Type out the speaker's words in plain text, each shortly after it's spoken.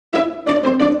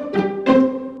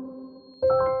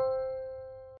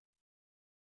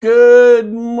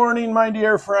Good morning, my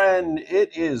dear friend.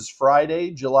 It is Friday,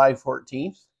 July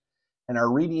 14th, and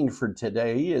our reading for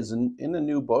today is in a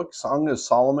new book, Song of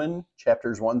Solomon,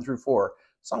 chapters 1 through 4.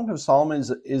 Song of Solomon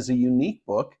is a unique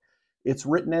book. It's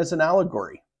written as an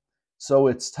allegory. So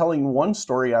it's telling one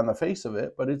story on the face of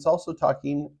it, but it's also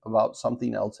talking about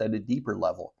something else at a deeper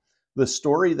level. The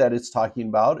story that it's talking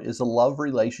about is a love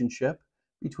relationship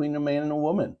between a man and a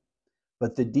woman.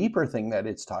 But the deeper thing that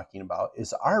it's talking about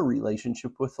is our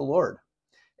relationship with the Lord.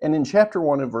 And in chapter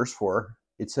 1 and verse 4,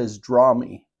 it says, "Draw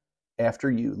me after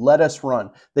you. Let us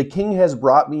run. The king has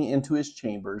brought me into his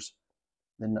chambers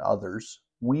than others.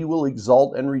 We will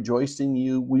exult and rejoice in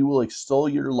you. We will extol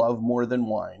your love more than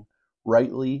wine.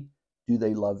 Rightly do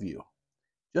they love you."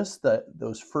 Just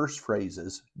those first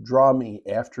phrases, "Draw me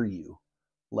after you.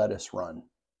 Let us run."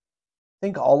 I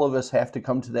think all of us have to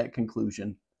come to that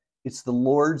conclusion. It's the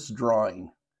Lord's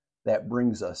drawing that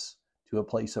brings us to a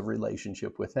place of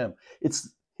relationship with him.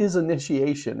 It's his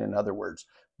initiation, in other words.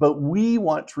 But we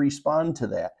want to respond to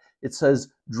that. It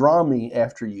says, "Draw me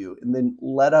after you," and then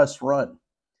 "let us run."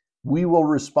 We will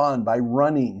respond by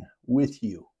running with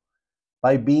you,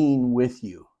 by being with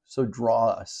you. So draw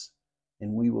us,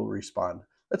 and we will respond.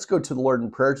 Let's go to the Lord in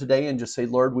prayer today and just say,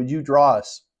 "Lord, would you draw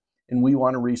us?" And we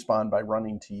want to respond by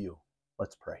running to you.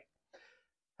 Let's pray.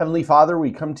 Heavenly Father,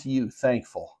 we come to you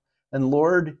thankful. And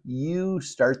Lord, you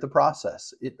start the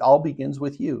process. It all begins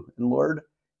with you. And Lord,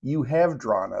 you have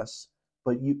drawn us,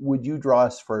 but would you draw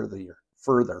us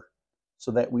further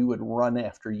so that we would run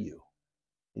after you?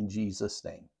 In Jesus'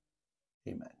 name,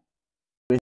 amen.